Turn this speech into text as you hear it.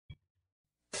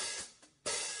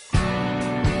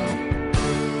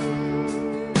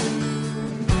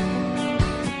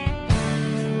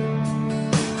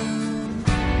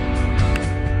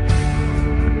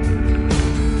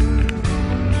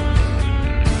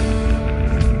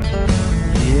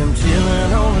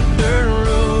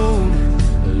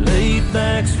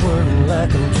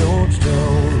like I'm George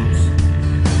Jones.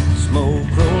 Smoke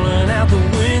rolling out the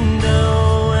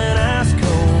window and ice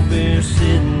cold beer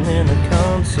sitting in the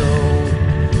console.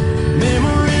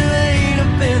 Memory laid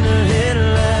up in the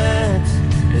headlights,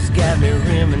 it's got me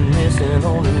reminiscing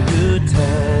on them good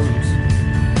times.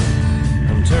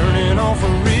 I'm turning off a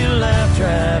real life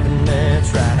driving,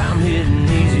 that's right, I'm hitting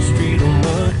easy street on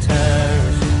mud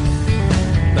tires.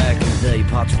 Back in the day,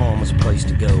 Potts Farm was a place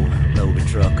to go. Load the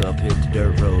truck up, hit the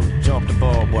dirt road, jump the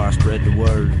barbed wire, spread the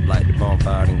word, light the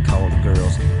bonfire and call the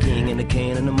girls. King in the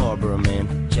can and the Marlboro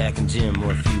man, Jack and Jim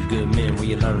were a few good men where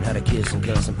you learn how to kiss and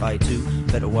cuss and fight too.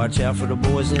 Better watch out for the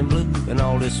boys in blue and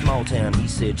all this small town he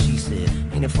said, she said.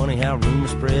 Ain't it funny how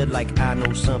rumors spread like I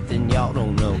know something y'all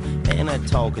don't know? Man, that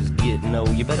talk is getting old.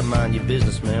 You better mind your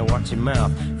business, man, watch your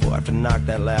mouth before I have to knock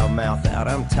that loud mouth out.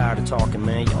 I'm tired of talking,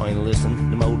 man, y'all ain't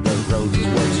listening. Them old dirt roads is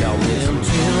what y'all miss. I'm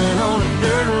chilling on a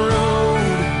dirt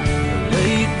road,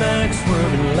 laid back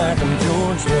swerving like I'm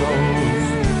George Jones.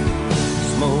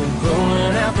 Smoke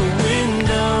rolling out the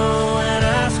window and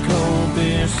ice cold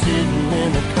beer sitting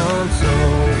in the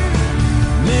console.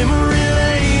 Memory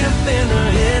laid up in the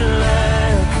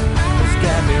headlights, it's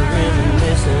got me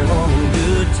reminiscing on the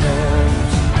good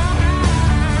times.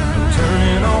 I'm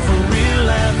turning off a real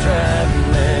life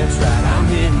driving, that's right, I'm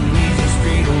hitting easy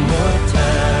street on mud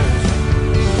tires.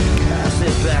 I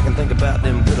sit back and think about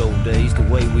them good old days, the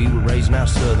way we were raising our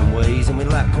southern ways, and we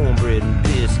like cornbread and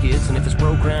biscuits, and if it's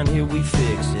broke around here we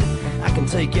fix it. I can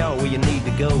take y'all where you need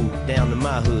to go, down to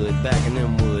my hood, back in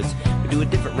them woods. We do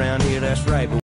it different round here, that's right, but